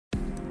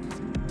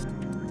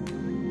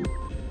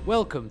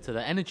Welcome to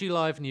the Energy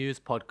Live News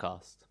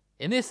podcast.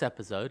 In this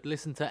episode,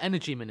 listen to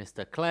Energy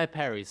Minister Claire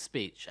Perry's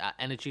speech at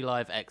Energy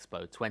Live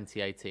Expo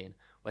 2018,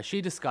 where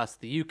she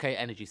discussed the UK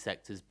energy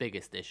sector's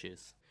biggest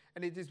issues.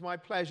 And it is my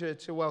pleasure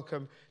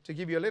to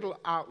give you a little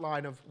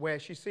outline of where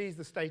she sees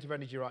the state of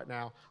energy right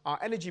now, our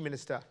Energy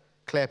Minister,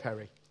 Claire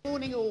Perry.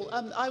 Morning all.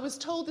 I was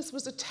told this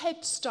was a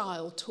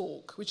TED-style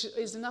talk, which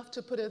is enough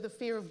to put the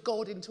fear of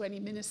God into any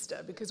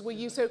minister, because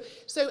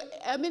so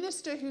a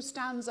minister who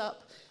stands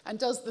up and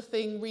does the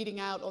thing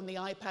reading out on the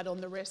iPad on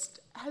the wrist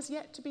has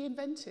yet to be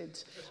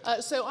invented.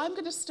 So I'm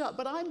going to start,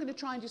 but I'm going to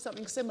try and do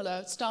something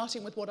similar,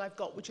 starting with what I've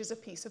got, which is a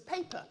piece of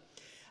paper.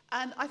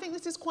 And I think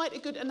this is quite a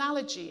good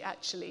analogy,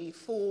 actually,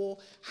 for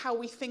how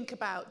we think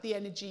about the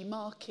energy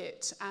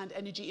market and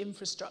energy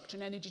infrastructure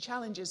and energy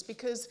challenges,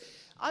 because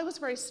I was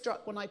very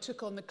struck when I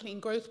took on the Clean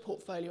Growth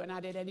portfolio and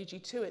added energy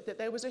to it that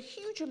there was a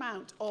huge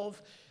amount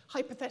of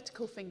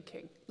hypothetical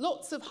thinking.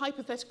 Lots of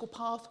hypothetical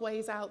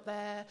pathways out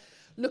there,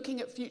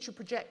 looking at future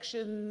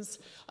projections,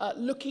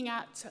 looking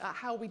at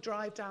how we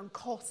drive down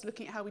costs,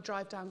 looking at how we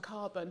drive down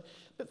carbon,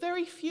 but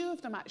very few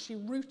of them actually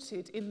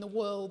rooted in the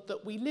world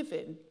that we live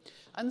in.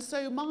 And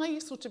so my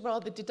sort of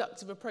rather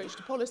deductive approach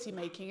to policy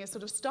making is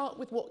sort of start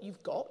with what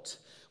you've got,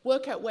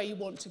 work out where you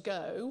want to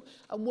go,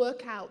 and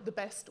work out the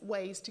best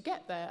ways to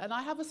get there. And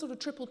I have a sort of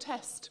triple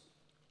test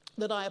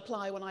that I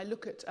apply when I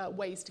look at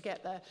ways to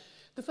get there.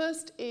 The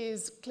first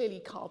is clearly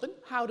carbon.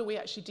 How do we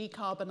actually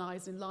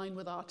decarbonise in line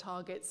with our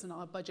targets and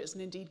our budgets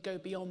and indeed go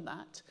beyond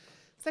that?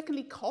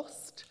 Secondly,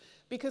 cost.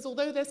 Because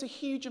although there's a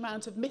huge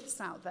amount of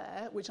myths out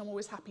there, which I'm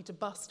always happy to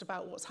bust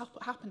about what's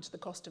happened to the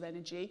cost of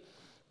energy,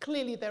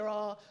 clearly there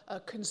are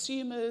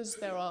consumers,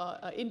 there are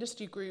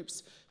industry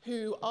groups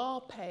who are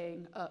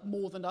paying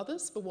more than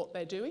others for what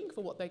they're doing,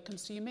 for what they're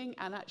consuming,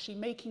 and actually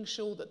making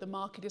sure that the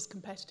market is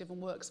competitive and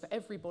works for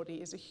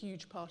everybody is a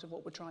huge part of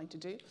what we're trying to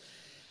do.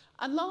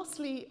 And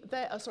lastly,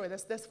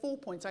 there's 4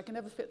 points. I can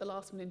never fit the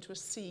last one into a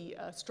C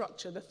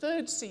structure. The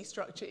third C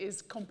structure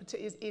is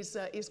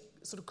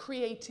sort of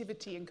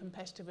creativity and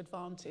competitive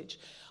advantage.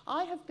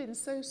 I have been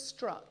so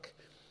struck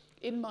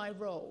in my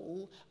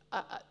role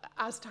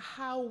as to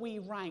how we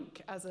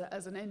rank as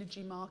an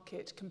energy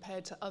market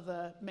compared to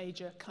other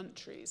major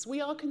countries.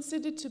 We are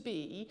considered to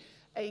be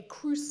a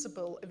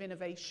crucible of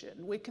innovation.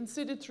 We're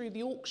considered through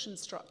the auction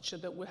structure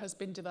that has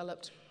been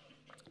developed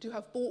to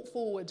have brought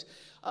forward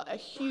a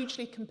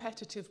hugely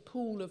competitive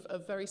pool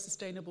of very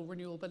sustainable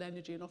renewable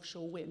energy and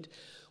offshore wind.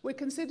 We're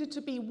considered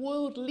to be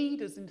world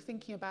leaders in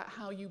thinking about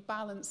how you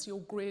balance your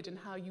grid and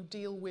how you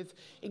deal with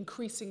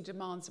increasing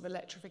demands of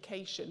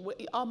electrification.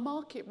 Our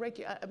market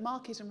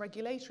and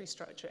regulatory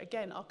structure,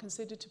 again, are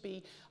considered to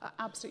be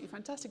absolutely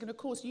fantastic. And of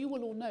course, you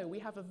will all know we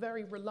have a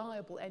very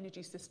reliable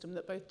energy system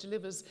that both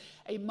delivers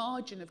a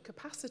margin of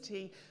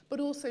capacity, but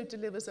also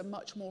delivers a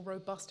much more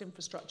robust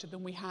infrastructure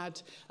than we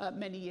had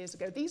many years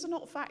ago. These are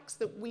not facts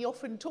that we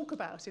often talk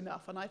about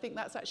enough, and I think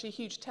that's actually a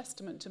huge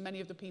testament to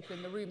many of the people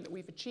in the room that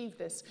we've achieved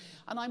this.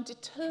 And I'm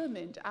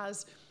determined,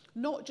 as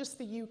not just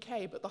the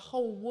UK, but the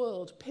whole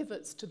world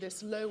pivots to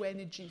this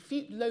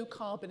low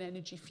carbon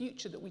energy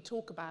future that we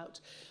talk about,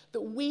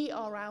 that we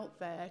are out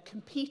there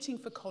competing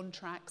for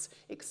contracts,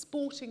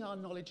 exporting our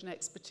knowledge and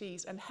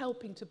expertise, and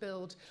helping to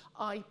build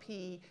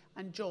IP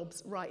and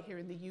jobs right here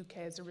in the UK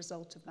as a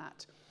result of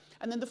that.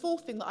 And then the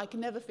fourth thing that I can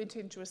never fit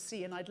into a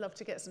C, and I'd love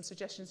to get some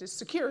suggestions, is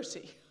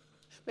security.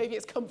 Maybe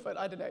it's comfort,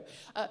 I don't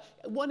know.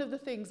 One of the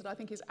things that I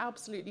think is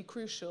absolutely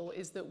crucial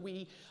is that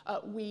we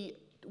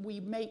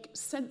make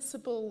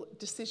sensible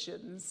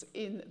decisions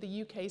in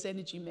the UK's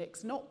energy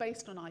mix, not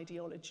based on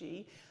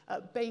ideology,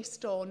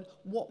 based on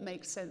what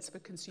makes sense for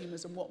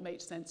consumers and what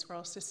makes sense for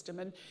our system.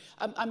 And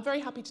I'm very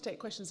happy to take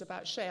questions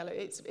about shale.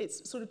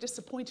 It's sort of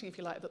disappointing, if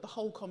you like, that the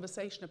whole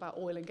conversation about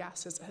oil and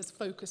gas has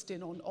focused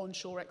in on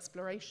onshore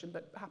exploration,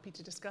 but happy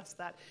to discuss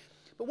that.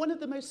 But one of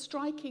the most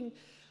striking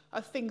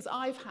things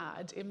I've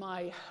had in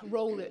my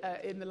role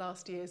in the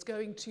last year is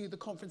going to the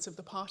Conference of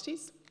the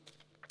Parties,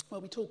 where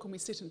we talk and we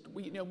sit and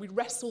we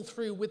wrestle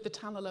through with the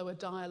Tanaloa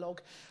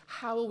dialogue.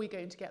 How are we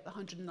going to get the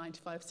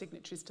 195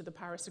 signatories to the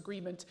Paris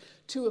Agreement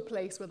to a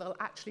place where they'll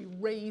actually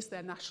raise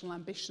their national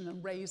ambition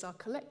and raise our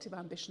collective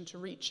ambition to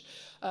reach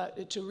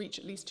at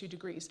least 2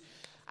 degrees?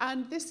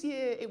 And this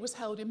year it was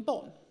held in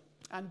Bonn.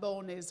 And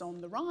Bonn is on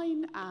the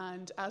Rhine,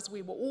 and as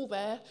we were all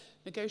there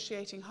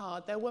negotiating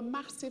hard, there were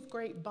massive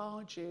great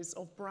barges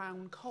of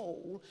brown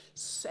coal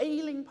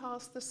sailing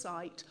past the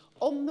site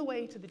on the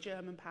way to the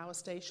German power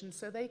station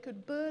so they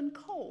could burn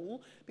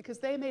coal, because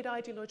they made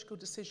ideological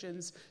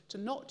decisions to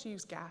not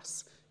use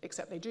gas,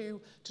 except they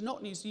do, to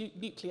not use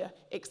nuclear,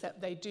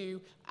 except they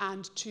do,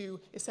 and to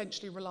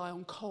essentially rely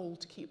on coal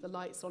to keep the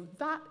lights on.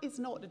 That is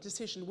not a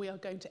decision we are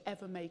going to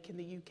ever make in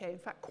the UK. In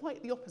fact,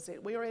 quite the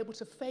opposite. We are able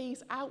to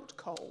phase out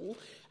coal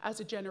as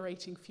a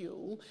generating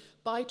fuel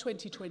by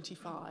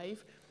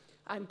 2025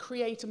 and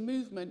create a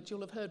movement.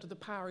 You'll have heard of the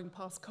Powering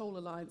Past Coal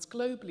Alliance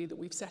globally that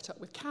we've set up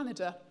with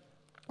Canada,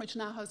 which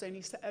now has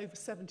only over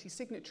 70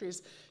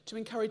 signatories, to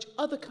encourage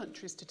other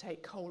countries to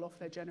take coal off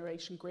their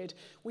generation grid.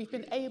 We've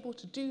been able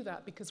to do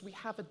that because we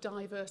have a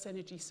diverse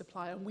energy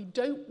supply, and we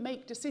don't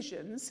make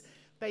decisions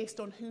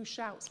based on who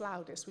shouts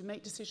loudest. We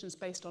make decisions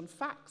based on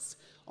facts,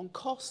 on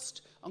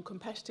cost, on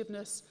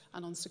competitiveness,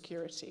 and on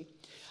security.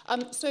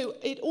 So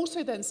it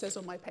also then says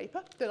on my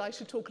paper that I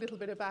should talk a little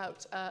bit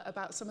about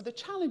some of the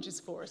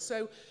challenges for us.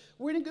 So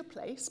we're in a good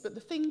place, but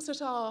the things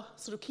that are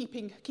sort of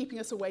keeping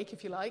us awake,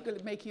 if you like,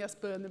 making us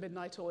burn the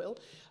midnight oil,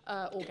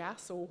 or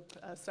gas, or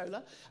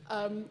solar,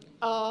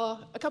 are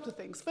a couple of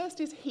things. First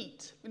is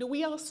heat. You know,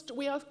 we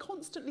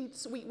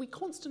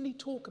constantly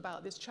talk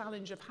about this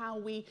challenge of how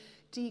we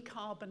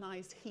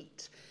decarbonise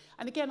heat.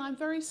 And again, I'm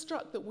very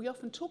struck that we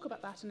often talk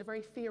about that in a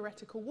very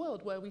theoretical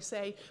world where we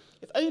say,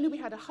 if only we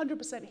had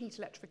 100% heat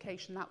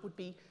electrification, that would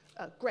be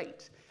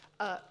great.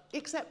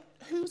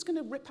 Except who's going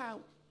to rip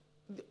out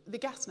the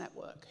gas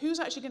network? Who's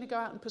actually going to go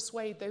out and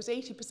persuade those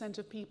 80%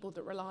 of people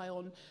that rely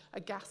on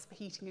gas for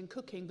heating and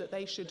cooking that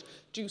they should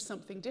do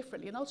something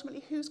differently? And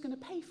ultimately, who's going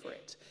to pay for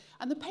it?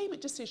 And the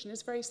payment decision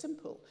is very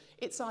simple.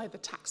 It's either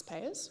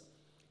taxpayers,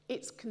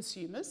 it's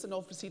consumers, and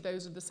obviously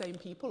those are the same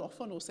people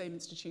often, or same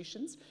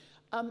institutions,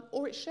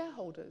 or it's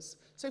shareholders.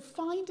 So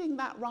finding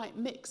that right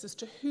mix as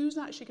to who's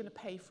actually going to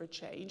pay for a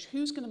change,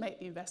 who's going to make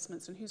the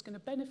investments, and who's going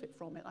to benefit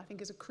from it, I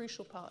think is a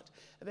crucial part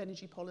of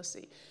energy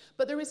policy.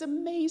 But there is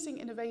amazing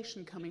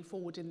innovation coming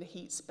forward in the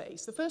heat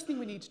space. The first thing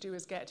we need to do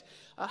is get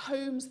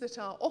homes that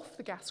are off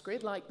the gas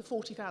grid, like the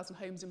 40,000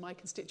 homes in my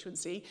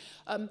constituency,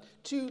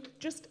 to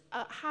just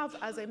have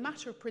as a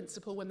matter of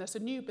principle, when there's a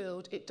new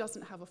build, it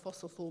doesn't have a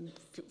fossil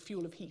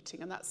fuel of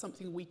heating, and that's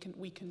something we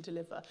can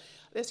deliver.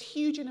 There's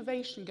huge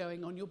innovation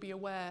going on. You'll be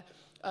aware,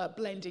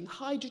 blending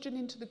hydrogen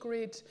into the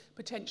grid,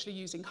 potentially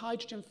using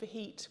hydrogen for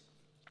heat,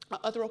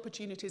 other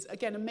opportunities.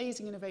 Again,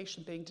 amazing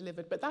innovation being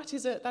delivered, but that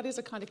is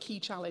a kind of key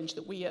challenge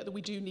that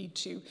we do need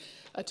to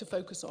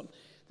focus on.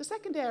 The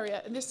second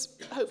area, and this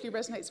hopefully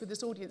resonates with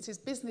this audience, is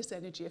business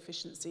energy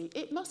efficiency.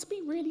 It must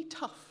be really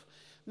tough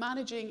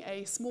managing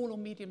a small or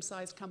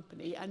medium-sized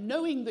company and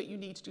knowing that you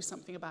need to do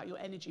something about your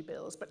energy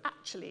bills, but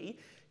actually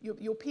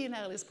your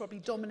P&L is probably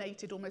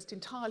dominated almost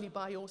entirely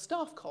by your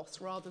staff costs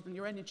rather than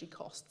your energy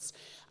costs.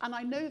 And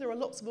I know there are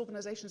lots of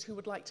organisations who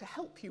would like to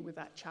help you with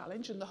that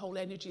challenge, and the whole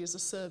energy as a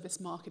service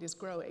market is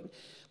growing.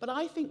 But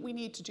I think we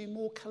need to do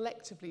more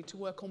collectively to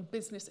work on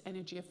business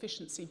energy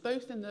efficiency,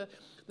 both in the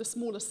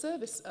smaller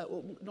service,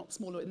 or not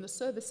smaller, in the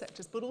service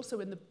sectors, but also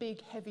in the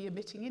big, heavy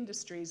emitting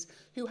industries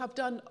who have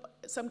done,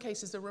 in some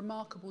cases, a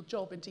remarkable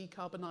job in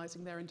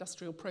decarbonising their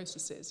industrial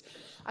processes.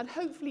 And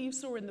hopefully you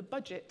saw in the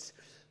budget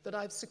that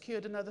I've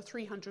secured another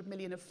 300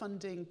 million of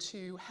funding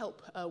to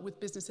help with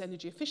business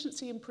energy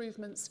efficiency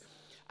improvements.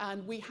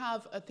 And we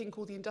have a thing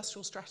called the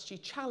Industrial Strategy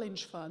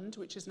Challenge Fund,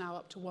 which is now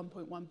up to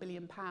 £1.1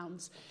 billion.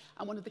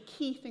 And one of the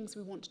key things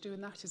we want to do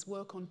in that is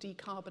work on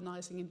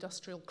decarbonising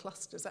industrial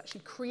clusters,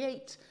 actually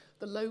create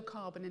the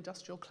low-carbon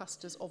industrial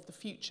clusters of the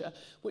future,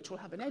 which will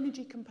have an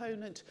energy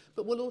component,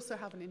 but will also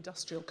have an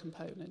industrial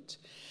component.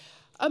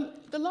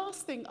 The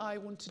last thing I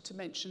wanted to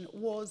mention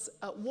was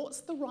what's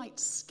the right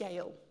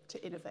scale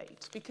to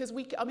innovate? Because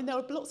there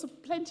are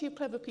plenty of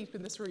clever people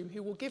in this room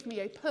who will give me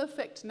a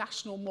perfect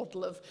national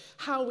model of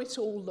how it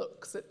all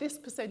looks, at this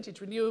percentage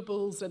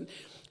renewables and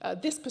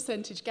this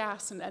percentage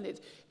gas, and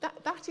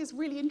that is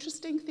really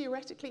interesting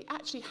theoretically.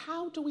 Actually,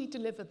 how do we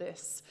deliver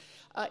this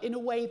in a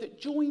way that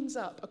joins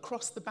up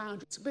across the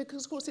boundaries?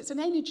 Because, of course, it's an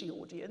energy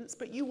audience,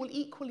 but you will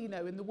equally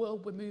know in the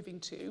world we're moving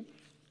to,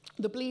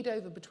 the bleed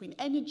over between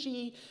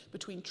energy,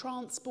 between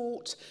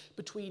transport,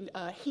 between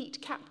heat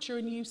capture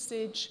and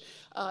usage.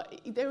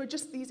 There are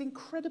just these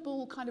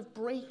incredible kind of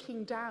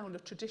breaking down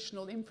of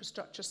traditional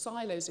infrastructure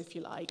silos, if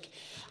you like.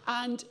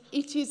 And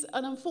it is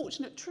an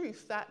unfortunate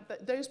truth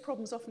that those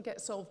problems often get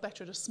solved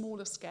better at a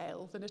smaller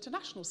scale than at a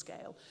national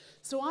scale.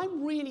 So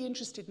I'm really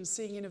interested in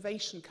seeing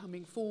innovation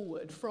coming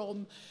forward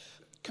from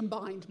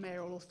combined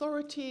mayoral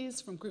authorities,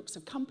 from groups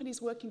of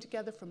companies working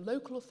together, from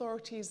local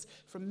authorities,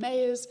 from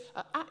mayors,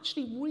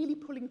 actually really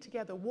pulling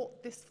together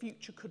what this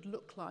future could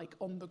look like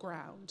on the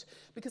ground.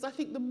 Because I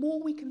think the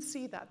more we can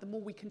see that, the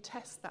more we can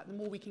test that, the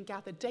more we can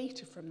gather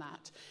data from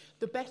that,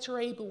 the better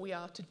able we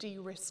are to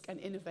de-risk and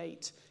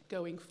innovate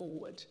going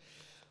forward.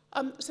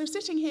 So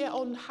sitting here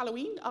on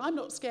Halloween, I'm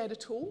not scared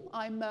at all.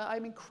 I'm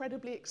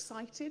incredibly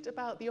excited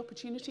about the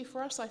opportunity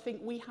for us. I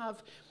think we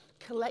have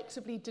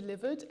collectively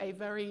delivered a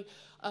very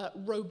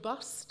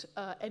robust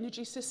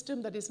energy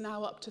system that is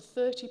now up to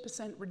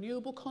 30%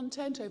 renewable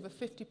content, over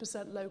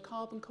 50% low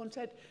carbon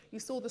content. You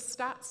saw the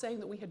stats saying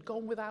that we had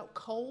gone without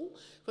coal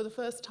for the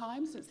first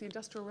time since the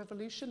Industrial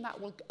Revolution. That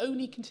will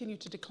only continue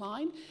to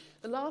decline.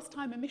 The last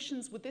time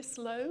emissions were this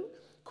low,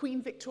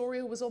 Queen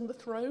Victoria was on the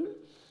throne.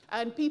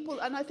 And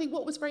I think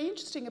what was very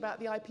interesting about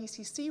the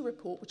IPCC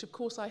report, which of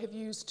course I have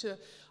used to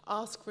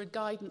ask for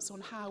guidance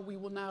on how we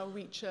will now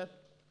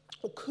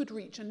could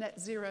reach a net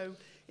zero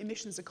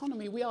emissions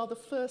economy. We are the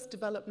first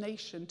developed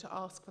nation to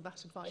ask for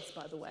that advice,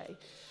 by the way.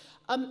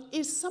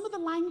 Is some of the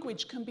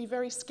language can be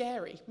very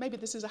scary. Maybe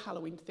this is a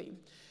Halloween theme.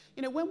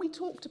 You know, when we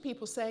talk to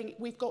people saying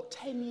we've got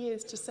 10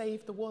 years to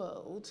save the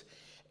world,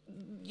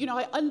 you know,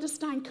 I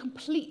understand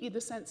completely the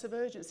sense of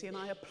urgency and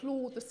I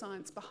applaud the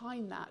science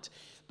behind that.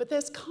 But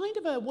there's kind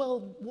of a,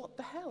 well, what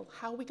the hell?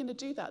 How are we going to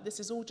do that? This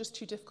is all just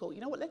too difficult.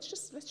 You know what? Let's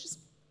just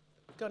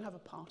go and have a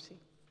party.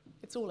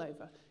 It's all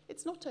over.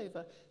 It's not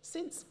over.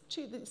 Since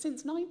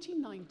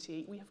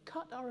 1990, we have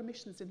cut our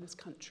emissions in this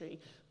country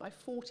by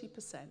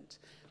 40%.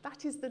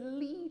 That is the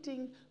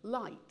leading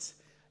light,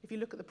 if you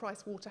look at the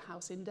Price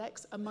Waterhouse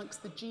Index,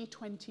 amongst the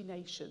G20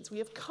 nations. We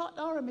have cut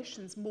our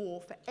emissions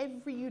more for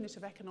every unit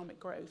of economic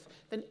growth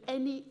than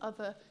any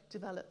other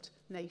developed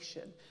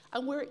nation.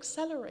 And we're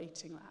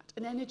accelerating that,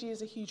 and energy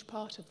is a huge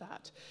part of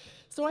that.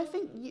 So I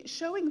think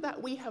showing that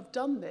we have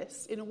done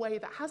this in a way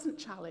that hasn't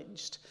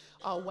challenged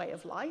our way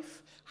of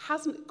life,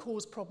 hasn't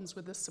caused problems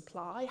with the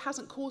supply,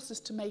 hasn't caused us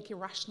to make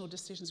irrational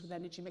decisions with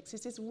energy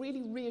mixes is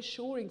really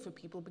reassuring for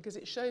people, because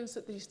it shows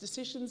that these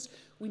decisions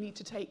we need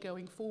to take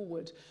going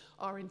forward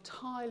are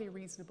entirely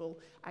reasonable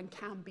and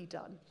can be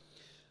done.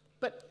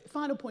 But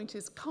final point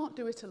is, can't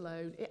do it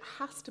alone. It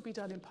has to be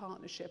done in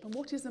partnership. And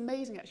what is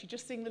amazing, actually,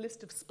 just seeing the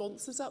list of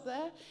sponsors up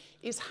there,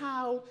 is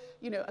how,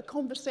 you know, a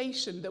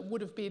conversation that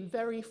would have been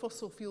very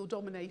fossil fuel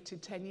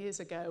dominated 10 years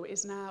ago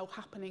is now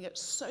happening at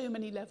so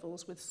many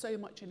levels with so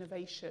much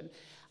innovation.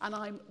 And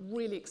I'm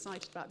really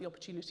excited about the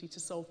opportunity to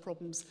solve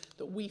problems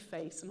that we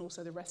face and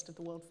also the rest of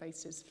the world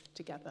faces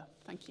together.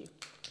 Thank you.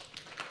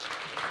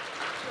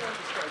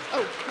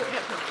 Oh,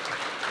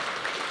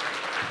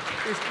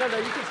 No,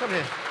 you can come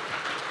here.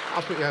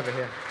 I'll put you over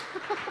here.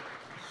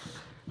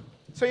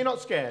 So you're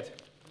not scared?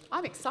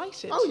 I'm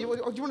excited. Oh, do you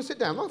want to sit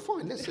down? Oh,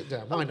 fine, let's sit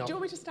down. Why not? Do you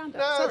want me to stand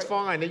up? No, Sorry. that's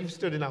fine. You've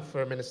stood enough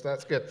for a minister.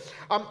 That's good.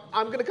 I'm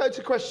going to go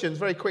to questions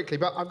very quickly,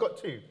 but I've got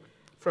two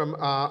from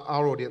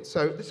our audience.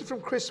 So this is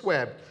from Chris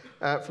Webb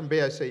from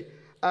BOC.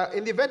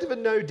 In the event of a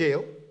no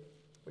deal,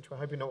 which we're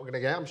hoping not going to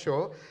get, I'm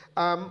sure,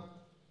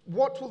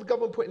 what will the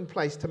government put in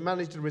place to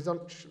manage the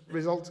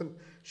resultant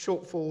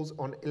shortfalls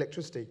on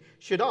electricity?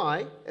 Should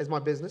I, as my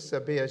business,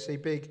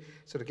 BOC, big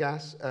sort of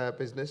gas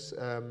business,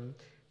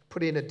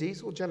 put in a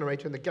diesel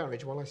generator in the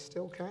garage while I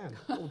still can?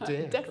 Oh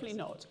dear. Definitely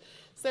not.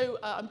 So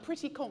I'm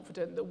pretty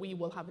confident that we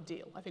will have a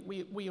deal. I think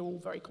we are all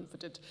very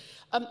confident.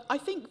 I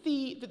think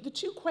the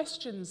two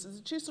questions,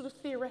 the two sort of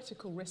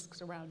theoretical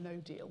risks around no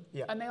deal,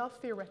 and they are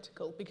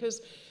theoretical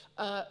because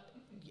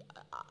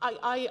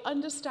I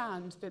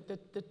understand that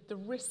the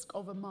risk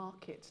of a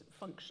market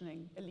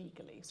functioning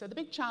illegally. So the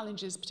big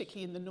challenge is,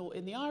 particularly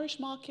in the Irish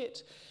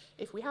market,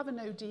 if we have a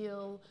no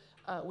deal,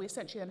 we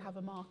essentially then have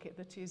a market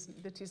that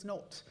is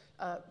not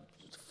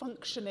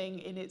functioning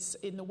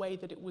in the way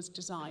that it was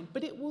designed,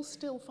 but it will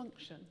still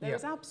function. There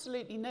is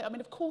absolutely no. I mean,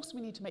 of course,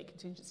 we need to make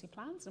contingency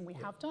plans, and we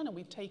have done, and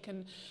we've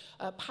taken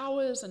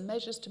powers and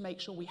measures to make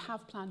sure we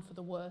have planned for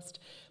the worst.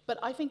 But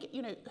I think,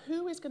 you know,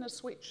 who is going to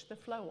switch the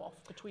flow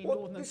off between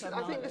Northern and Southern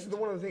Ireland? I think this is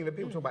one of the things that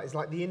people talk about is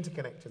like the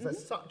interconnectors.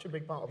 That's such a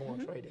big part of oil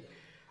trading.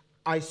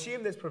 I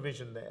assume there's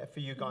provision there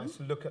for you guys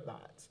to look at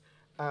that.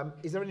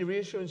 Is there any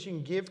reassurance you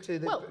can give to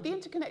the... Well, the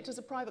interconnectors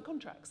are private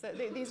contracts.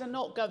 These are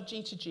not Gov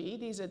G2G.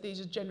 These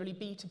are generally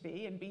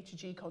B2B and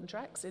B2G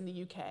contracts in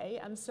the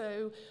UK, and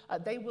so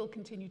they will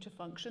continue to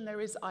function. There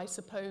is, I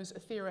suppose, a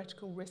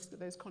theoretical risk that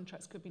those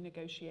contracts could be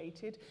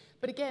negotiated.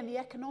 But again, the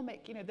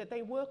economic, you know, that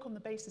they work on the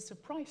basis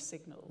of price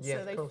signals.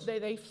 Yeah, so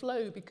they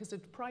flow because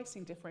of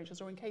pricing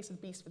differentials, or in case of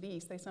Beast for the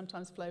East, they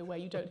sometimes flow where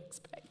you don't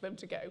expect them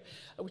to go,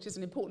 which is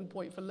an important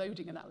point for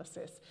loading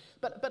analysis.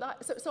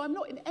 So I'm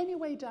not in any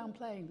way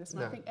downplaying this.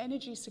 No. I think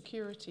energy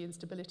security and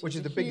stability Which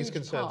is the biggest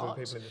concern for the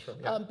people in this room.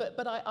 Yeah.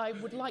 But I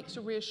would like to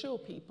reassure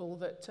people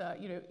that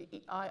you know,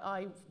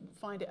 I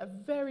find it a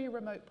very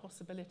remote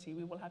possibility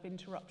we will have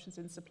interruptions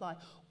in supply,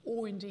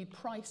 or indeed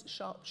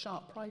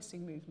sharp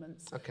pricing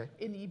movements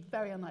in the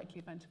very unlikely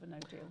event of a no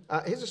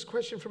deal. Here's a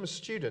question from a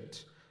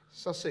student.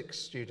 Sussex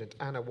student,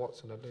 Anna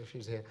Watson, I don't know if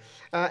she's here.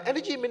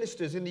 Energy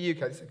ministers in the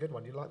UK, this is a good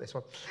one, you like this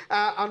one,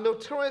 are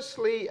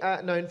notoriously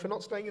known for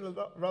not staying in a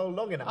role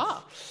long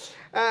enough.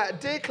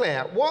 Dear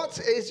Claire, what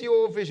is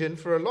your vision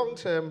for a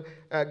long-term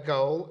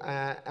goal,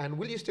 and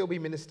will you still be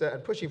minister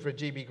and pushing for a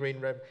GB Green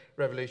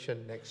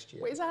revolution next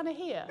year? Well, is Anna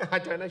here? I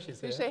don't know if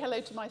she's here. You say hello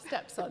to my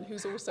stepson,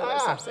 who's also a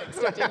Sussex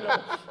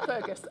studying-in-law,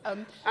 Fergus.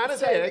 Anna's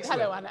here,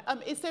 excellent. Hello, Anna.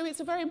 So it's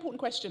a very important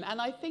question, and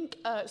I think,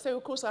 so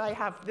of course I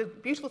have, the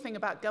beautiful thing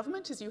about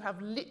government is you have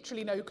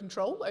literally no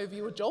control over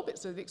your job.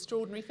 It's an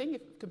extraordinary thing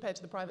compared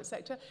to the private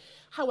sector.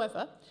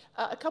 However,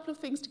 a couple of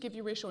things to give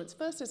you reassurance.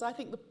 First is I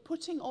think the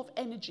putting of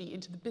energy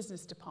into the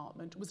business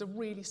department was a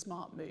really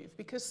smart move,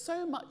 because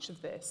so much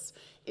of this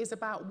is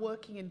about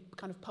working in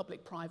kind of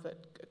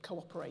public-private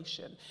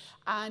cooperation.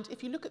 And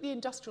if you look at the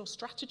industrial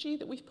strategy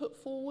that we've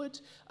put forward,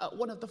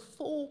 one of the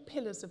 4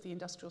 pillars of the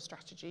industrial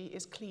strategy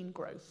is clean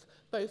growth,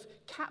 both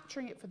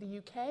capturing it for the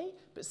UK,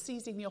 but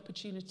seizing the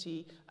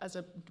opportunity as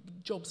a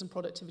jobs and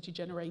productivity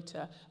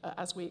generator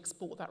as we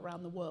export that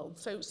around the world.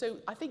 So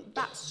I think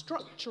that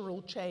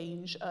structural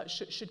change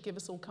should give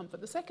us all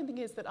comfort. The second thing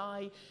is that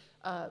I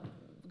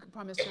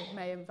Prime Minister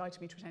May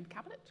invited me to attend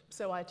Cabinet.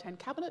 So I attend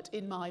Cabinet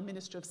in my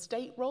Minister of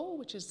State role,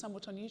 which is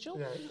somewhat unusual.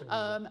 Yeah, it's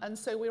unusual. And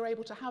so we were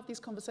able to have these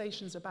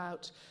conversations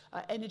about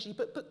energy,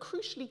 but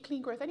crucially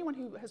clean growth. Anyone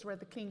who has read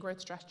the Clean Growth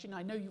Strategy, and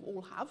I know you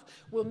all have,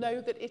 will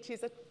know that it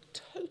is a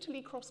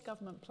totally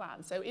cross-government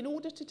plan. So in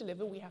order to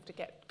deliver, we have to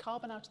get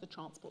carbon out of the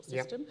transport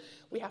system.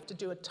 We have to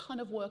do a ton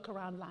of work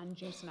around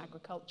land use and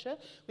agriculture.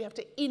 We have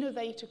to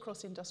innovate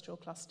across industrial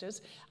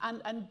clusters.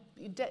 And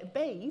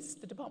BEIS,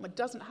 the department,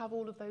 doesn't have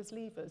all of those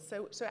levers.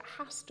 So it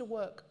has to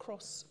work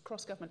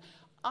cross-government.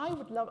 I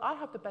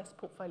have the best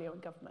portfolio in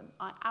government.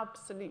 I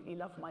absolutely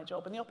love my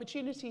job. And the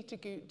opportunity to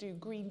do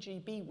Green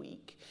GB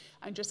Week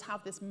and just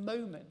have this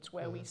moment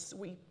where we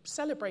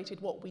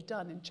celebrated what we'd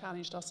done and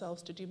challenged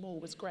ourselves to do more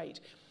was great.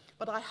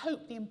 But I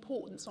hope the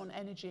importance on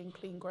energy and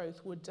clean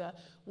growth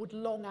would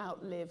long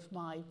outlive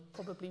my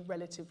probably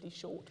relatively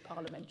short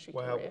parliamentary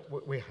career.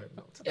 Well, we hope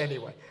not.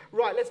 Anyway,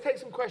 right, let's take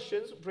some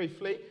questions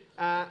briefly.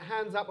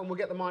 Hands up and we'll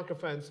get the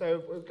microphone.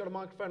 So we've got a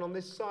microphone on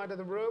this side of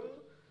the room,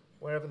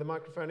 wherever the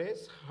microphone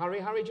is.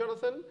 Hurry,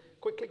 Jonathan.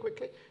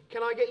 Quickly.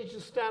 Can I get you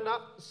to stand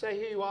up, say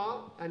who you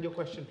are, and your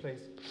question, please?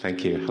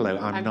 Thank you. Hello,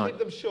 And keep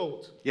them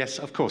short. Yes,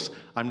 of course.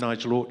 I'm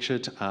Nigel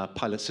Orchard.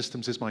 Pilot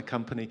Systems is my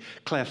company.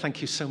 Claire, thank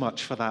you so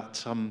much for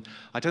that.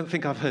 I don't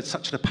think I've heard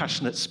such a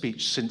passionate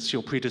speech since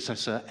your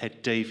predecessor,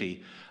 Ed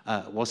Davey,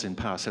 was in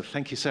power. So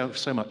thank you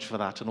so much for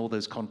that and all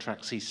those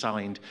contracts he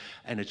signed,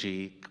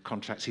 energy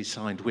contracts he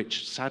signed,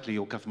 which sadly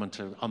your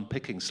government are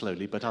unpicking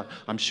slowly. But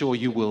I'm sure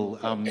you will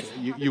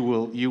you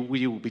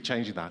will be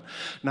changing that.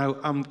 Now,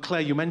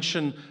 Claire, you mentioned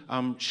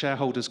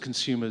shareholders,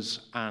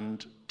 consumers,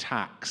 and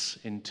tax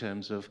in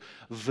terms of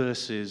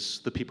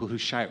versus the people who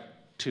shout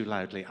too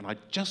loudly. And I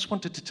just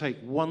wanted to take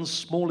one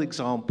small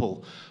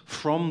example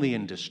from the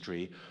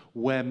industry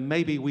where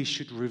maybe we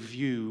should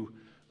review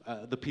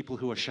the people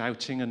who are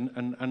shouting and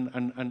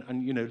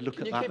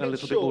look at that in a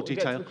little bit more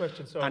detail.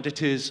 And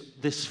it is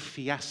this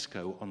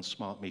fiasco on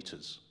smart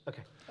meters.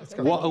 Okay.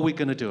 What are we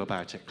going to do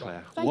about it,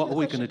 Claire? What are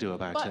we going to do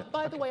about it?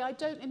 By the way, I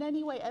don't in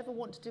any way ever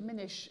want to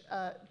diminish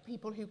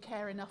people who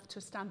care enough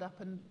to stand up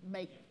and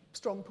make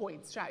strong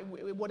points,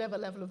 whatever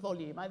level of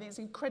volume. I think it's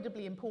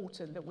incredibly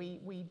important that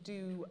we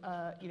do,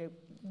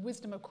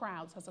 wisdom of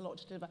crowds has a lot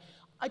to deliver.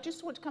 I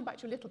just want to come back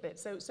to you a little bit.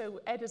 So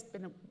Ed has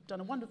done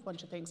a wonderful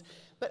bunch of things,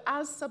 but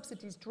as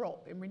subsidies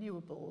drop in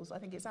renewables, I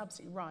think it's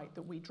absolutely right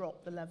that we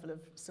drop the level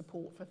of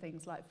support for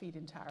things like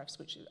feed-in tariffs,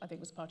 which I think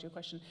was part of your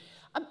question.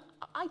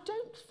 I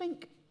don't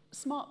think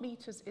smart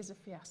meters is a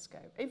fiasco.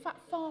 In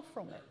fact, far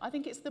from it. I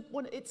think it's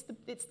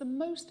the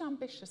most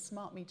ambitious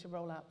smart meter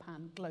rollout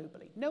plan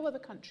globally. No other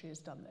country has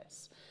done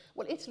this.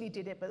 Well, Italy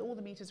did it, but all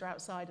the meters are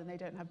outside and they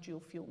don't have dual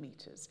fuel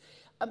meters.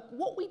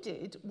 What we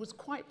did was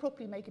quite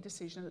properly make a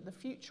decision that the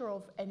future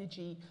of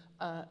energy,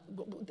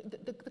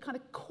 the kind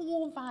of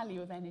core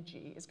value of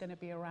energy is going to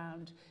be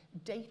around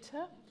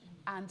data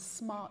and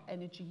smart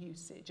energy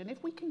usage. And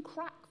if we can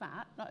crack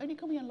that, not only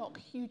can we unlock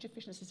huge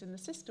efficiencies in the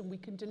system, we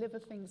can deliver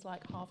things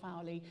like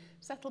half-hourly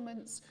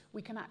settlements,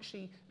 we can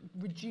actually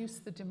reduce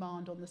the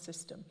demand on the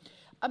system.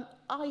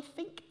 I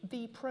think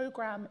the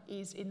programme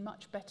is in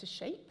much better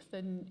shape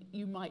than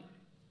you might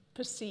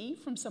perceive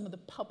from some of the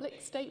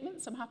public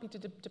statements. I'm happy to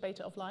debate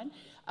it offline.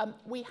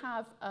 We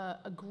have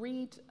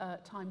agreed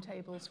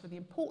timetables for the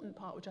important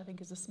part, which I think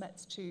is the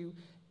SMETS2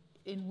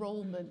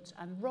 enrolment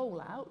and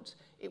rollout.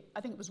 I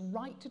think it was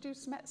right to do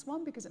SMETS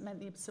 1 because it meant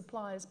the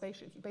suppliers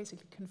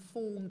basically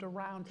conformed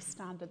around a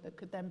standard that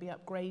could then be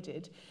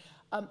upgraded.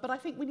 But I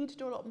think we need to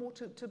do a lot more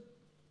to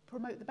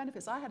promote the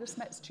benefits. I had a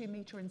SMETS 2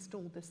 meter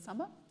installed this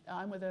summer.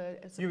 I'm with a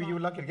supplier. You were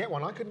lucky to get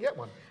one. I couldn't get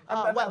one.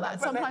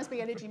 Sometimes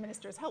being energy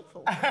minister is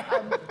helpful.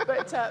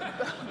 But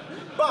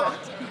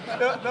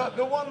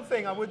the one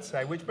thing I would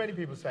say, which many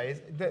people say,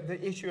 is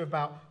the issue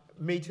about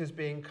meters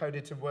being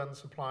coded to one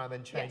supplier and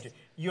then changing.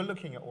 Yes. You're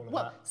looking at all of that.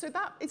 Well, so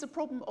that is a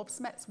problem of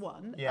SMETS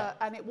 1,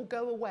 and it will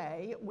go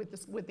away with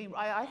the.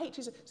 I hate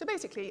to. So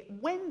basically,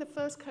 when the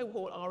first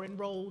cohort are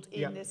enrolled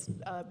in this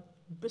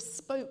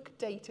bespoke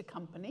data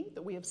company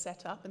that we have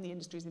set up and the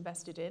industry is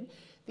invested in,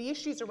 the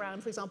issues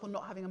around, for example,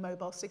 not having a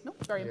mobile signal,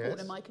 very important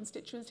in my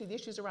constituency, the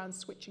issues around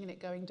switching and it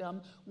going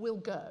dumb will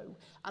go.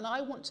 And I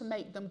want to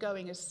make them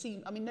going as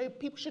seamless. I mean, no,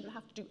 people shouldn't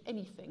have to do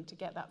anything to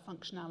get that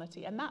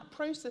functionality. And that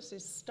process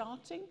is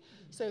starting.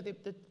 So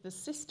the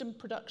system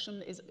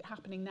production is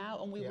happening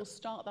now, and we will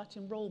start that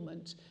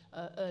enrolment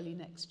early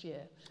next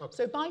year. Okay.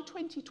 So by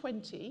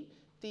 2020,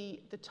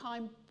 the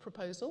time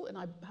proposal, and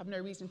I have no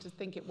reason to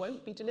think it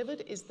won't be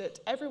delivered, is that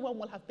everyone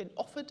will have been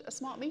offered a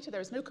smart meter.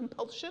 There is no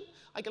compulsion.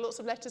 I get lots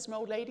of letters from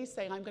old ladies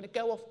saying, I'm going to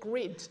go off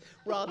grid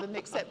rather than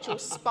accept your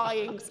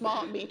spying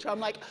smart meter. I'm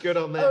like, good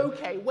on them.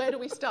 Okay, where do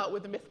we start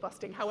with the myth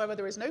busting? However,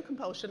 there is no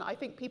compulsion. I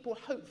think people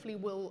hopefully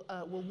will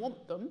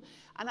want them.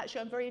 And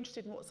actually, I'm very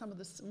interested in what some of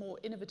the more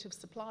innovative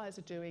suppliers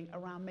are doing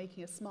around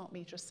making a smart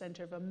meter a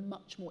centre of a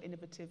much more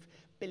innovative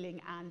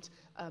billing and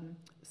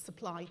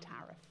supply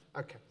tariff.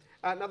 Okay.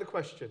 Another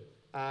question.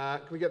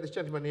 Can we get this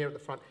gentleman here at the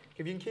front?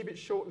 If you can keep it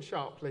short and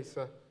sharp, please,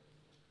 sir. I've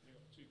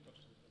got two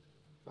questions.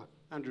 Right.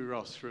 Andrew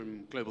Ross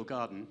from Global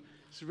Garden.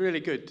 It's really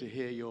good to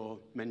hear your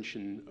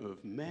mention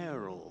of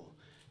mayoral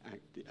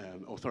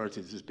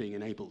authorities as being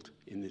enabled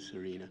in this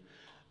arena.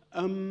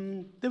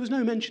 There was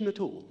no mention at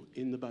all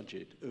in the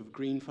budget of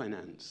green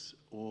finance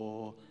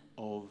or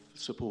of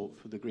support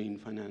for the Green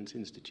Finance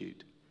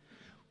Institute.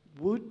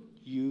 Would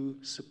you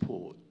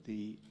support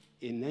the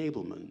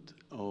enablement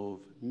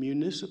of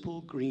municipal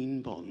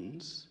green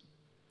bonds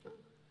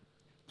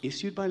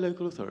issued by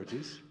local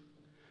authorities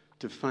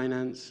to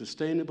finance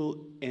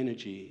sustainable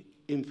energy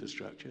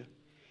infrastructure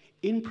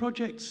in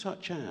projects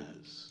such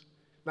as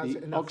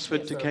the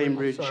Oxford to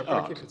Cambridge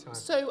ARC?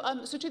 So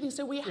two things.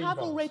 So we have bonds.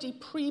 already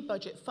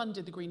pre-budget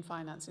funded the Green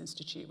Finance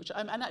Institute, which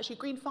and actually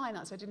green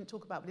finance I didn't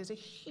talk about, but is a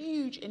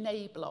huge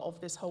enabler of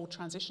this whole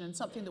transition and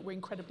something that we're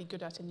incredibly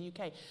good at in the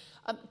UK.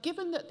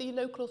 Given that the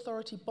local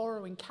authority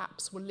borrowing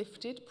caps were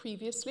lifted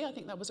previously, I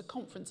think that was a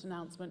conference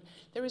announcement,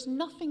 there is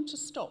nothing to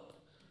stop,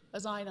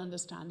 as I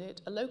understand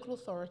it, a local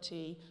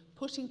authority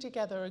putting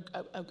together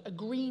a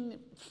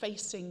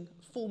green-facing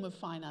form of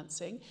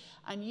financing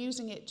and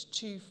using it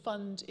to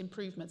fund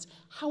improvements.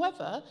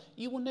 However,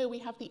 you will know we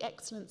have the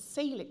excellent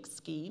SALIC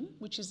scheme,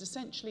 which is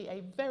essentially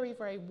a very,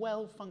 very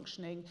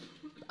well-functioning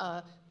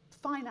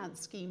finance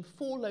scheme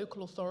for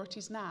local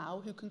authorities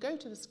now who can go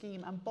to the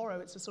scheme and borrow.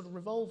 It's a sort of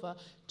revolver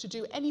to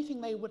do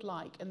anything they would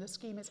like, and the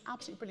scheme is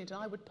absolutely brilliant, and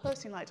I would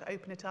personally like to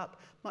open it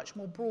up much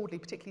more broadly,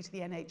 particularly to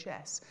the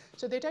NHS.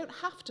 So they don't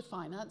have to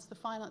finance, the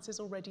finance is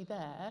already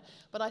there,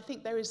 but I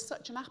think there is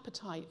such an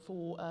appetite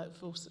for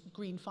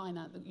green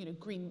finance,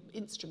 green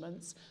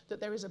instruments, that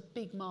there is a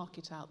big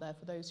market out there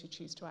for those who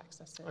choose to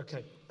access it.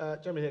 Okay,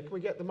 Jeremy here, can we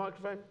get the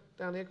microphone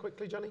down here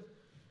quickly, Johnny?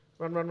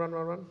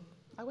 Run.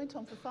 I went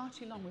on for far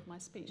too long with my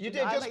speech. You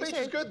did. Your speech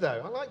was good,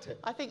 though. I liked it.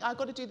 I think I've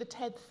got to do the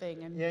TED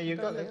thing, and you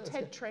got it.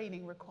 TED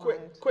training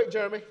required. Quick,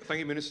 Jeremy.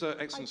 Thank you, Minister.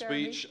 Excellent Hi,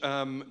 Jeremy.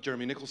 speech.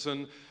 Jeremy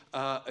Nicholson.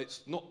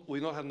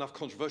 We've not had enough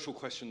controversial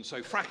questions.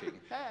 So fracking.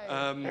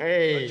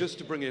 Hey. Just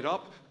to bring it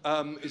up,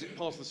 is it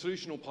part of the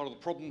solution or part of the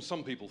problem?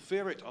 Some people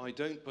fear it. I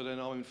don't. But then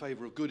I'm in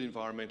favour of good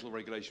environmental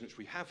regulation, which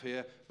we have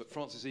here. But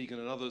Francis Egan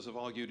and others have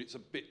argued it's a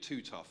bit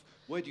too tough.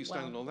 Where do you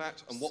stand on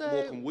that? And what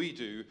more can we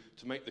do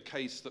to make the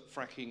case that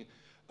fracking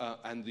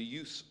and the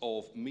use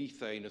of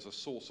methane as a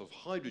source of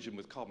hydrogen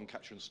with carbon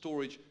capture and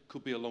storage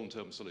could be a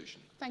long-term solution?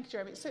 Thank you,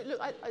 Jeremy. So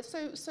look,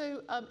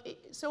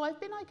 so I've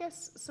been, I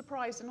guess,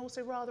 surprised and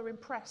also rather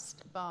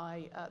impressed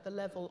by the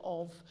level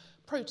of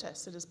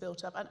protest that has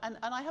built up, and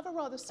I have a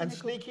rather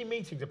cynical... And sneaky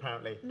meetings,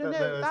 apparently. No,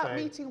 that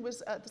meeting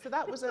was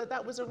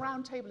that was a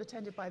round table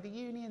attended by the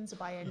unions,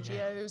 by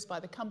NGOs, by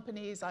the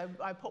companies.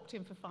 I popped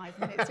in for 5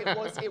 minutes.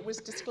 It was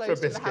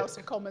disclosed in the House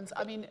of Commons.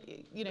 I mean,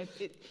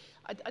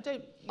 I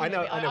don't. I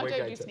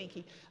don't do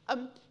sneaky.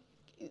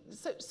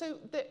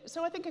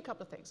 So I think a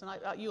couple of things, and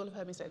you'll have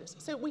heard me say this.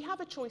 So we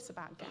have a choice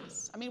about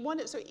gas. I mean,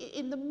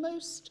 in the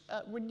most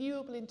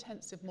renewable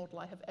intensive model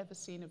I have ever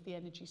seen of the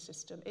energy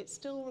system, it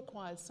still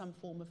requires some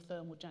form of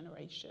thermal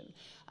generation.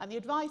 And the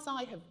advice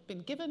I have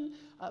been given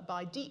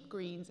by Deep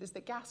Greens is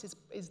that gas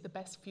is the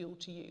best fuel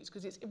to use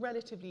because it's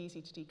relatively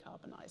easy to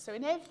decarbonise. So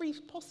in every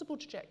possible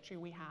trajectory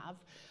we have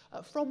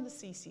from the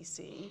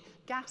CCC,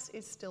 gas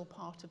is still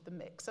part of the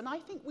mix. And I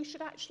think we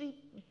should actually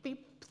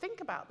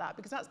think about that,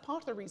 because that's part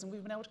of the reason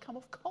we've been able to come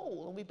off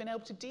coal and we've been able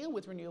to deal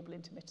with renewable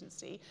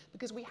intermittency,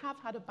 because we have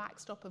had a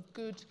backstop of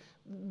good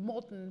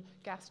modern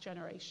gas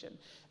generation.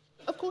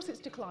 Of course, it's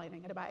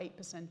declining at about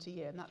 8% a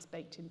year, and that's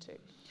baked into.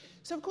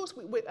 So, of course,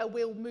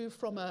 we'll move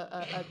from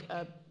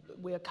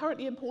we are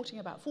currently importing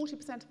about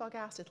 40% of our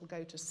gas. It'll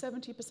go to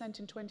 70%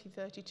 in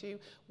 2032.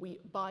 We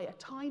buy a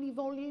tiny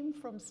volume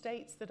from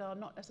states that are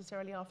not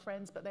necessarily our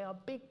friends, but they are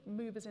big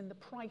movers in the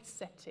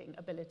price-setting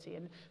ability.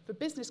 And for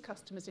business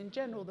customers in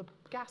general, the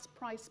gas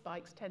price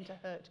spikes tend to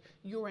hurt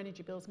your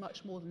energy bills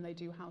much more than they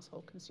do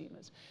household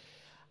consumers.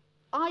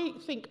 I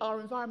think our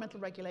environmental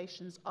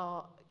regulations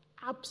are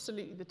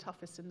absolutely the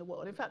toughest in the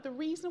world. In fact, the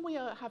reason we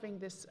are having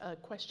this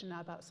question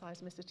now about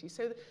seismicity,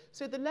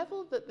 so the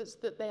level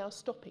that they are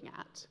stopping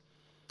at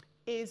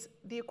is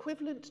the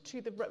equivalent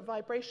to the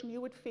vibration you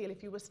would feel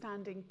if you were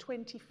standing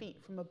 20 feet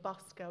from a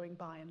bus going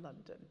by in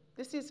London.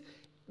 This is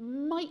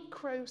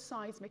micro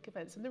seismic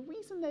events, and the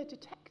reason they're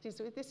detected is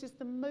that this is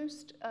the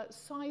most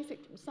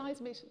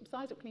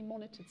seismically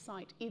monitored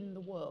site in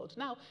the world.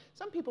 Now,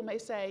 some people may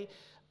say,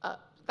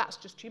 that's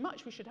just too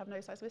much, we should have no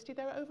seismicity.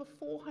 There are over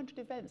 400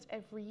 events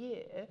every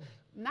year,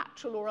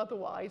 natural or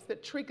otherwise,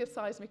 that trigger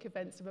seismic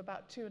events of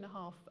about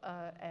 2.5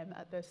 m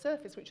at the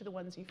surface, which are the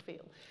ones you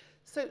feel.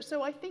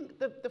 So I think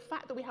the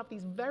fact that we have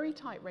these very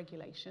tight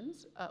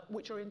regulations,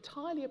 which are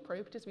entirely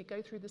appropriate as we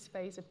go through this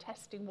phase of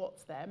testing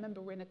what's there,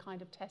 remember we're in a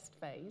kind of test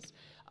phase,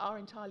 are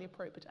entirely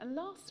appropriate. And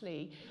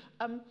lastly,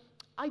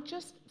 I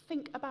just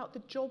think about the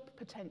job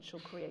potential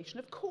creation.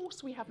 Of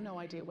course, we have no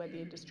idea where the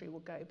industry will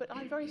go, but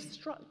I'm very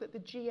struck that the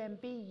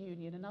GMB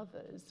union and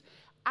others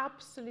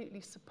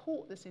absolutely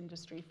support this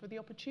industry for the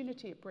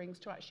opportunity it brings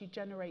to actually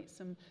generate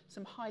some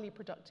highly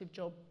productive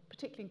jobs,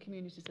 particularly in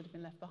communities that have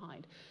been left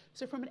behind.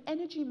 So from an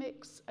energy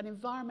mix, an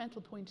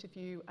environmental point of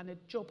view, and a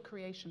job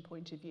creation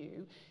point of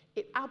view,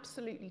 it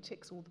absolutely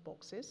ticks all the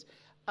boxes.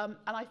 And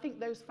I think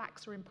those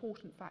facts are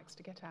important facts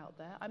to get out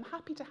there. I'm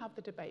happy to have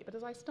the debate, but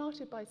as I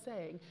started by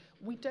saying,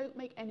 we don't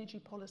make energy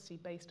policy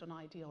based on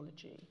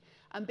ideology.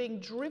 And being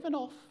driven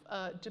off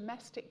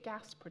domestic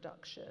gas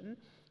production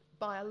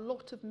by a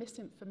lot of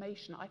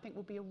misinformation, I think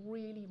will be a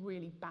really,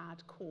 really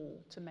bad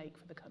call to make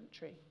for the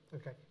country.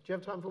 Okay. Do you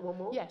have time for one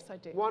more? Yes, I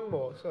do. One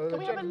more. So Can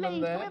we have a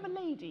lady? Can we have a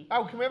lady?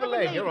 Oh, can we have a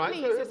lady? All right.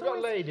 Please. So who's got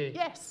a lady?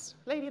 Yes,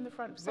 lady in the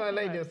front. So a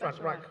lady in the front.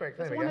 Right, quick.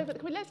 There we go.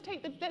 Let's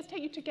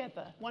take you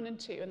together, 1 and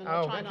 2, and then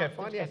we'll try and answer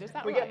fine, together. yes. Is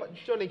that Can right?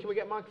 Johnny, can we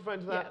get a microphone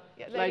to that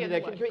lady there?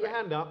 Can you put your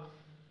hand up?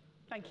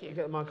 Thank you. You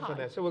get the microphone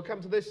there. So we'll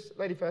come to this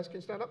lady first. Can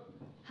you stand up?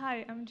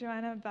 Hi, I'm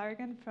Joanna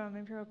Barragan from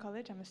Imperial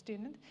College. I'm a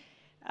student.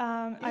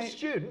 You're a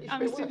student?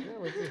 I'm a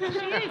student. This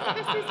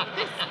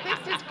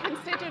is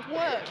considered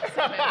work,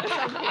 some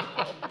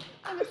people.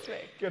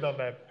 Honestly. Good on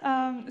them.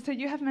 So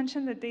you have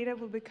mentioned that data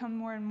will become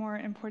more and more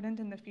important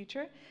in the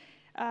future.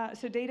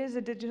 So data is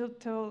a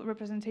digital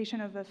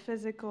representation of a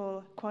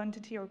physical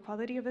quantity or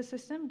quality of a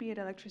system, be it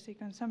electricity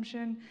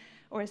consumption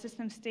or a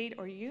system state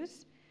or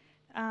use.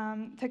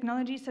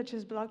 Technologies such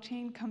as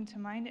blockchain come to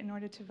mind in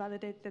order to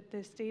validate that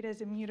this data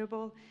is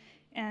immutable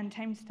and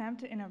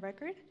time-stamped in a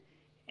record.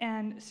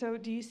 And so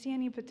do you see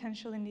any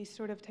potential in these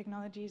sort of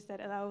technologies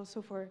that allow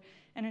also for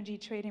energy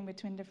trading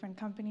between different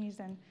companies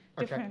and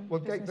different we'll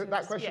take businesses?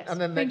 that question, Yes. and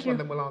then next one,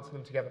 then we'll answer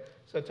them together.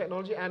 So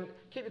technology, and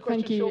keep your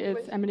questions short, Thank you.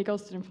 It's please. Emily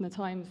Golston from The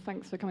Times.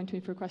 Thanks for coming to me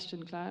for a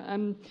question,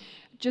 Claire.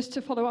 Just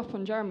to follow up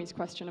on Jeremy's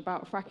question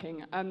about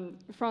fracking,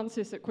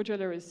 Francis at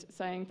Quadrilla is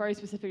saying very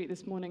specifically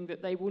this morning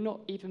that they will not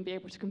even be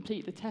able to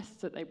complete the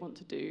tests that they want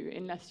to do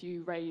unless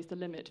you raise the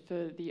limit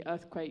for the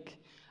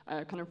earthquake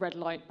kind of red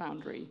light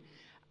boundary,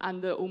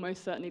 and that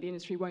almost certainly the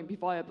industry won't be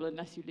viable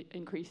unless you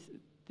increase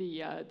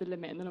the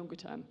limit in the longer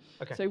term.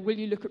 Okay. So will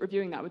you look at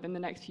reviewing that within the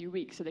next few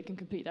weeks so they can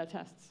complete their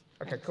tests?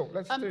 Okay, cool.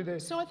 Let's do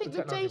this. So I think the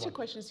technology data one.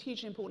 question is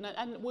hugely important,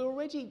 and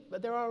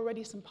there are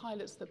already some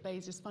pilots that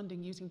BEIS is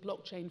funding using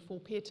blockchain for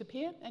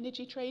peer-to-peer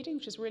energy trading,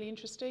 which is really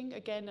interesting.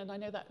 Again, and I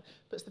know that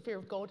puts the fear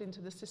of God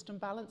into the system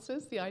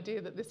balances, the idea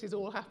that this is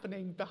all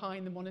happening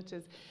behind the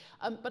monitors.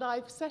 But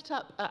I've set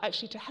up,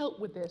 actually to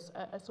help with this,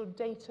 a sort of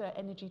data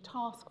energy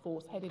task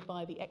force headed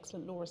by the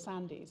excellent Laura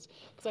Sandys,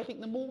 because I think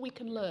the more we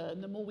can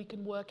learn, the more we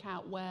can work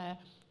out where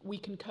we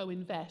can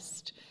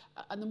co-invest,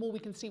 and the more we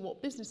can see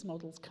what business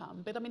models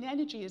come. But I mean,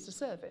 energy is a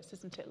service,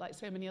 isn't it? Like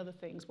so many other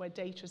things where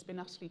data has been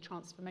utterly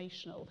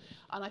transformational.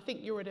 And I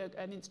think you're at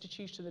an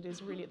institution that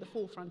is really at the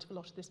forefront of a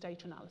lot of this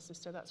data analysis,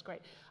 so that's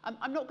great.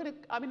 I'm not going to,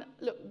 I mean,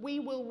 look, we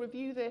will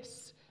review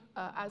this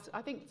as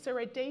I think Sir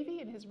Ed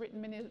Davey in his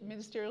written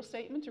ministerial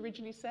statement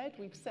originally said,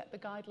 we've set the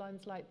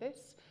guidelines like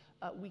this.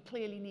 We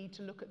clearly need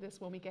to look at this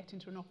when we get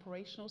into an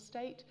operational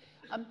state.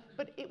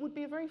 But it would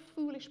be a very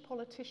foolish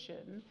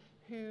politician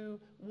who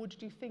would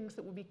do things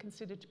that would be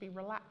considered to be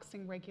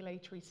relaxing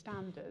regulatory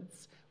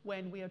standards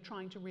when we are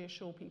trying to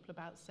reassure people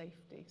about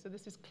safety. So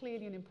this is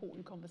clearly an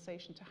important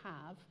conversation to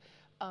have.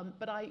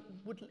 But I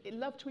would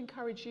love to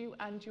encourage you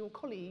and your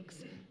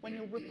colleagues, when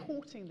you're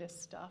reporting this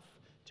stuff,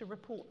 to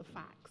report the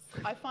facts.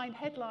 I find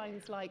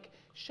headlines like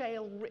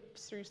shale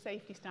rips through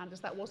safety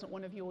standards, that wasn't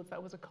one of yours,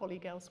 that was a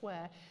colleague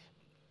elsewhere.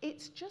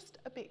 It's just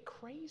a bit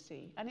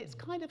crazy, and it's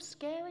kind of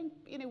scaring.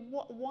 You know,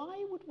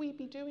 why would we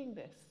be doing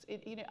this? I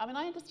mean,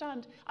 I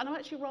understand, and I'm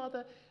actually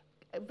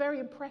very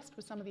impressed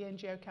with some of the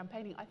NGO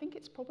campaigning. I think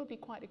it's probably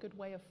quite a good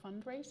way of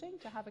fundraising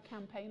to have a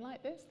campaign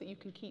like this that you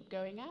can keep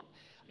going at.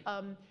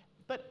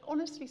 But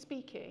honestly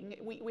speaking,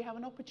 we have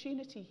an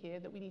opportunity here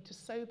that we need to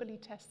soberly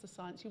test the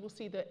science. You will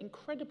see the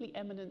incredibly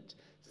eminent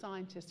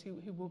scientists who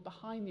were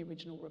behind the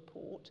original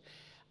report.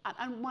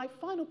 And my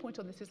final point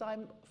on this is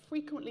I'm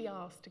frequently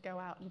asked to go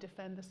out and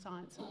defend the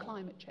science of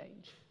climate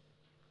change.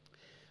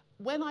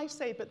 When I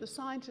say, but the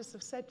scientists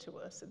have said to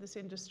us that this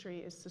industry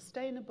is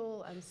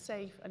sustainable and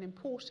safe and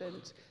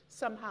important,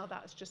 somehow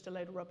that's just a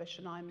load of rubbish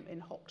and I'm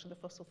in hock to the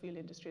fossil fuel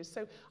industries.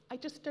 So I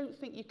just don't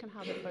think you can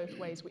have it both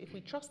ways. If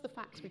we trust the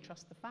facts, we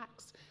trust the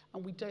facts,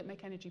 and we don't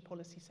make energy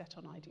policy set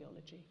on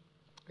ideology.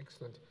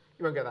 Excellent.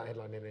 You won't get that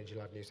headline in Energy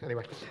Live News.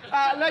 Anyway,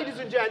 ladies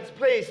and gents,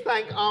 please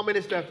thank our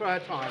Minister for her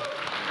time.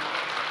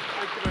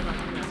 Thank you very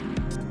much.